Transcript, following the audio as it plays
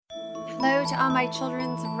Hello to all my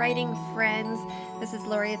children's writing friends. This is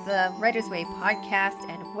Lori at the Writer's Way podcast,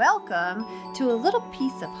 and welcome to a little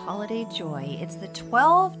piece of holiday joy. It's the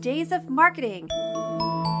 12 Days of Marketing.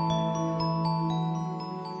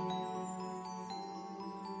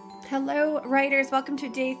 Hello, writers. Welcome to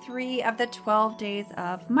day 3 of the 12 Days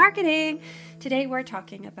of Marketing. Today we're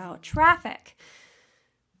talking about traffic.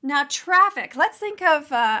 Now, traffic. Let's think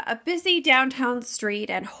of a busy downtown street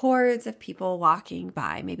and hordes of people walking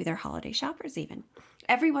by. Maybe they're holiday shoppers even.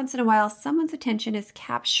 Every once in a while, someone's attention is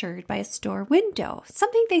captured by a store window.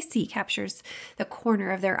 Something they see captures the corner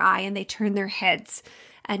of their eye and they turn their heads.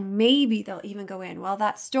 And maybe they'll even go in. Well,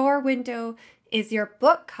 that store window is your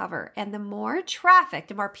book cover. And the more traffic,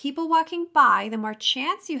 the more people walking by, the more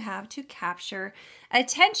chance you have to capture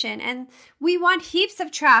attention. And we want heaps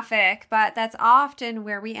of traffic, but that's often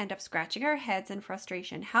where we end up scratching our heads in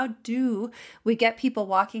frustration. How do we get people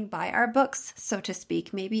walking by our books, so to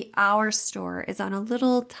speak? Maybe our store is on a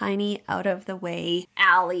little tiny out of the way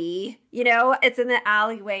alley. You know, it's in the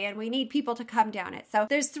alleyway and we need people to come down it. So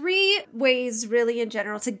there's 3 ways really in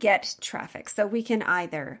general to get traffic. So we can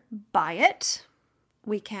either buy it,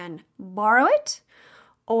 we can borrow it,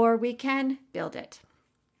 or we can build it.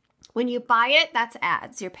 When you buy it, that's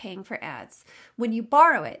ads. You're paying for ads. When you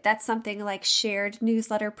borrow it, that's something like shared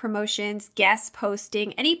newsletter promotions, guest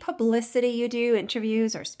posting, any publicity you do,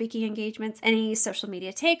 interviews or speaking engagements, any social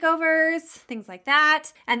media takeovers, things like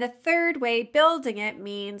that. And the third way, building it,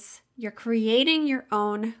 means you're creating your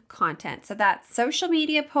own content. So that's social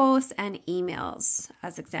media posts and emails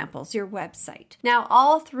as examples, your website. Now,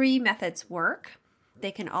 all 3 methods work.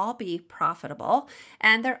 They can all be profitable,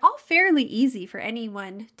 and they're all fairly easy for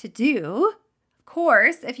anyone to do. Of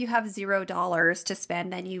course, if you have $0 to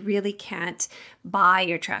spend, then you really can't buy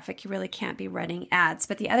your traffic. You really can't be running ads,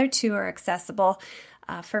 but the other 2 are accessible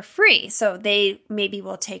for free. So they maybe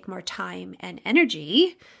will take more time and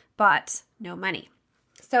energy, but no money.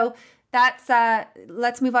 So that's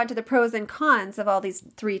let's move on to the pros and cons of all these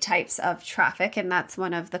 3 types of traffic. And that's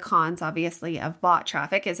one of the cons, obviously, of bought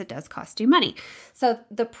traffic, is it does cost you money. So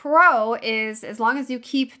the pro is, as long as you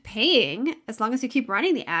keep paying, as long as you keep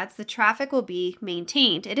running the ads, the traffic will be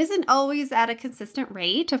maintained. It isn't always at a consistent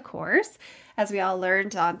rate, of course, as we all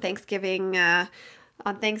learned on Thanksgiving Day.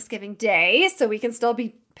 So we can still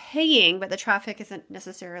be paying, but the traffic isn't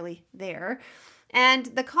necessarily there. And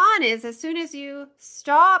the con is, as soon as you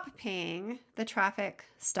stop paying, the traffic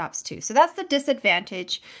stops too. So that's the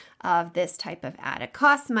disadvantage of this type of ad. It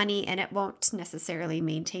costs money and it won't necessarily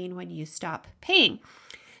maintain when you stop paying.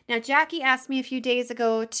 Now, Jackie asked me a few days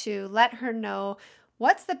ago to let her know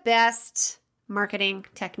what's the best marketing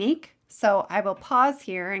technique. So I will pause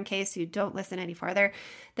here in case you don't listen any farther.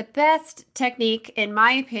 The best technique, in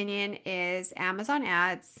my opinion, is Amazon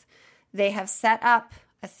Ads. They have set up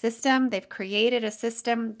a system. They've created a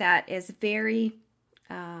system that is very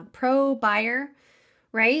pro-buyer,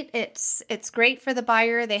 right? It's great for the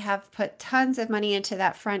buyer. They have put tons of money into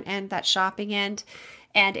that front end, that shopping end,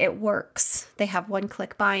 and it works. They have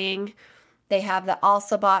one-click buying. They have the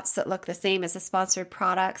also bots that look the same as the sponsored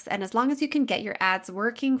products. And as long as you can get your ads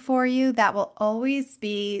working for you, that will always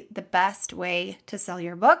be the best way to sell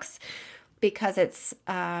your books, because it's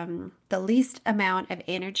the least amount of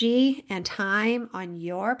energy and time on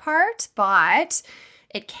your part, but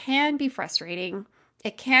it can be frustrating.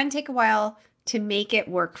 It can take a while to make it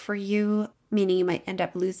work for you, meaning you might end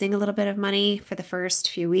up losing a little bit of money for the first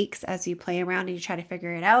few weeks as you play around and you try to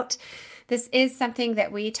figure it out. This is something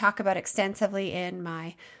that we talk about extensively in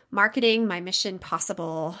my Mission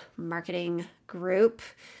Possible marketing group,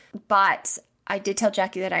 but I did tell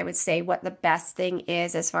Jackie that I would say what the best thing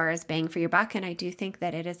is as far as bang for your buck, and I do think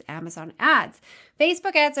that it is Amazon Ads.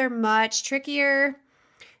 Facebook ads are much trickier.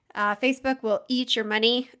 Facebook will eat your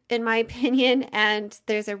money, in my opinion, and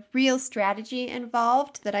there's a real strategy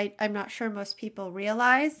involved that I'm not sure most people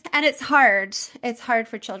realize. And it's hard. It's hard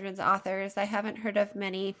for children's authors. I haven't heard of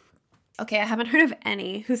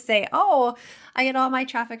any who say, oh, I get all my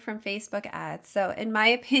traffic from Facebook ads. So in my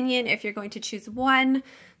opinion, if you're going to choose one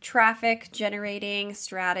traffic generating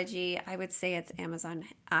strategy, I would say it's Amazon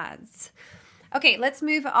Ads. Okay, let's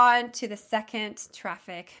move on to the second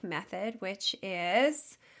traffic method, which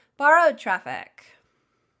is borrowed traffic.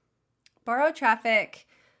 Borrowed traffic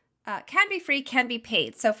can be free, can be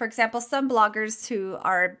paid. So for example, some bloggers who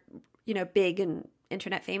are, big and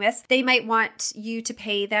internet famous, they might want you to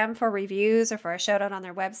pay them for reviews or for a shout out on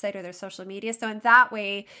their website or their social media. So in that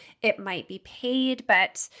way, it might be paid,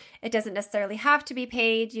 but it doesn't necessarily have to be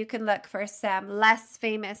paid. You can look for some less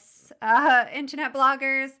famous internet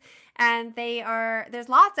bloggers, and there's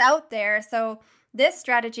lots out there. So This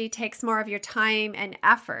strategy takes more of your time and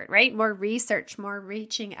effort, right? More research, more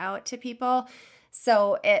reaching out to people.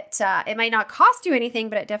 So it might not cost you anything,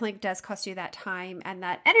 but it definitely does cost you that time and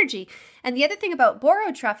that energy. And the other thing about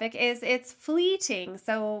borrowed traffic is it's fleeting.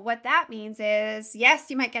 So what that means is, yes,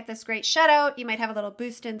 you might get this great shutout. You might have a little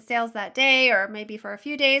boost in sales that day or maybe for a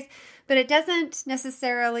few days, but it doesn't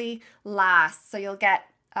necessarily last. So you'll get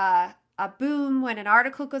a boom when an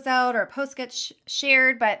article goes out or a post gets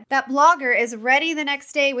shared, but that blogger is ready the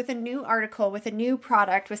next day with a new article, with a new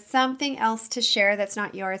product, with something else to share that's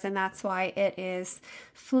not yours, and that's why it is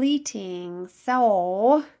fleeting.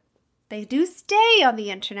 So they do stay on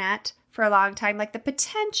the internet for a long time. Like the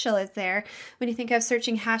potential is there. When you think of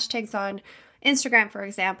searching hashtags on Instagram, for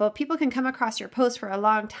example, people can come across your post for a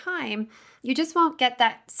long time. You just won't get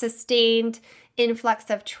that sustained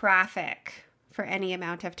influx of traffic for any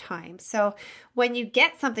amount of time. So when you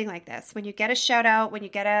get something like this, when you get a shout out, when you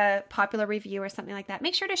get a popular review or something like that,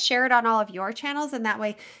 make sure to share it on all of your channels. And that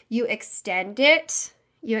way you extend it.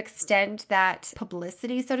 You extend that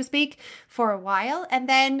publicity, so to speak, for a while. And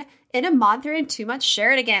then in a month or in 2 months,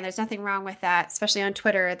 share it again. There's nothing wrong with that, especially on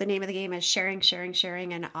Twitter. The name of the game is sharing, sharing,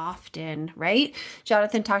 sharing, and often, right?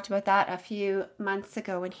 Jonathan talked about that a few months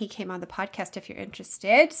ago when he came on the podcast, if you're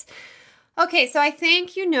interested. Okay, so I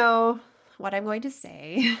think you know what I'm going to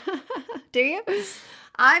say. Do you?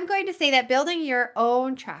 I'm going to say that building your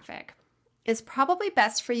own traffic is probably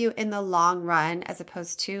best for you in the long run as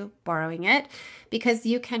opposed to borrowing it because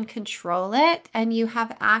you can control it and you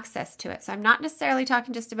have access to it. So I'm not necessarily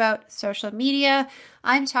talking just about social media.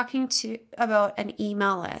 I'm talking about an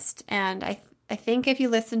email list. And I think if you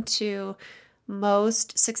listen to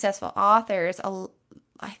most successful authors,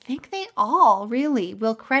 I think they all really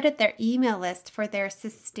will credit their email list for their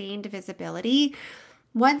sustained visibility.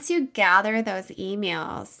 Once you gather those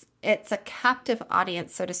emails, it's a captive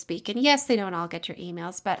audience, so to speak. And yes, they don't all get your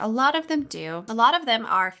emails, but a lot of them do. A lot of them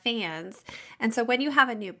are fans. And so when you have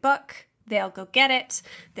a new book, they'll go get it.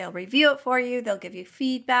 They'll review it for you. They'll give you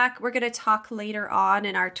feedback. We're going to talk later on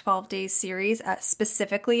in our 12-day series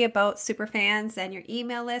specifically about superfans and your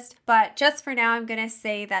email list. But just for now, I'm going to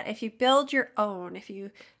say that if you build your own, if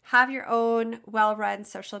you have your own well-run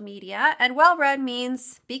social media, and well-run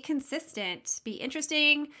means be consistent, be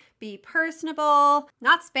interesting, be personable,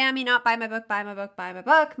 not spammy, not buy my book, buy my book, buy my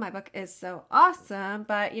book. My book is so awesome.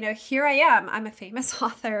 But, here I am. I'm a famous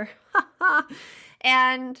author.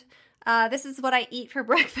 And this is what I eat for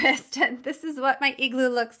breakfast, and this is what my igloo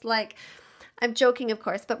looks like. I'm joking, of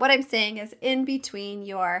course, but what I'm saying is in between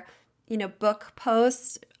your, book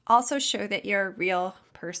posts, also show that you're a real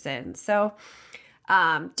person. So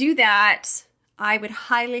do that. I would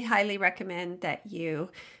highly, highly recommend that you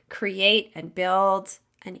create and build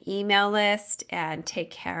an email list and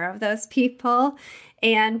take care of those people.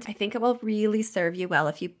 And I think it will really serve you well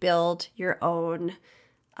if you build your own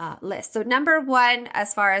list. So number one,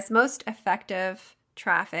 as far as most effective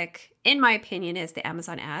traffic, in my opinion, is the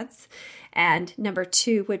Amazon ads. And number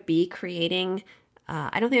two would be creating,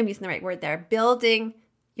 I don't think I'm using the right word there, building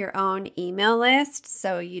your own email list.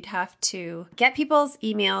 So you'd have to get people's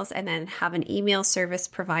emails and then have an email service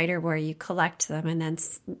provider where you collect them and then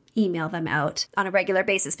email them out on a regular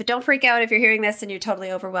basis. But don't freak out if you're hearing this and you're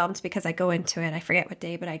totally overwhelmed because I go into it. I forget what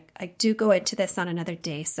day, but I do go into this on another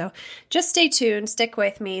day. So just stay tuned, stick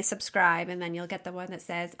with me, subscribe, and then you'll get the one that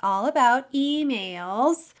says all about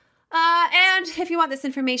emails. And if you want this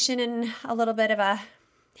information in a little bit of a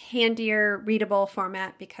handier, readable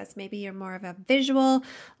format because maybe you're more of a visual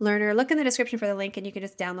learner, look in the description for the link and you can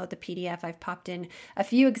just download the PDF. I've popped in a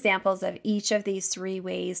few examples of each of these 3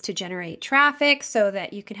 ways to generate traffic so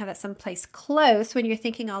that you can have that someplace close when you're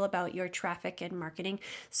thinking all about your traffic and marketing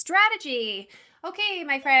strategy. Okay,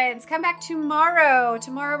 my friends, come back tomorrow.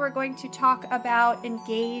 Tomorrow we're going to talk about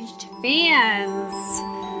engaged fans.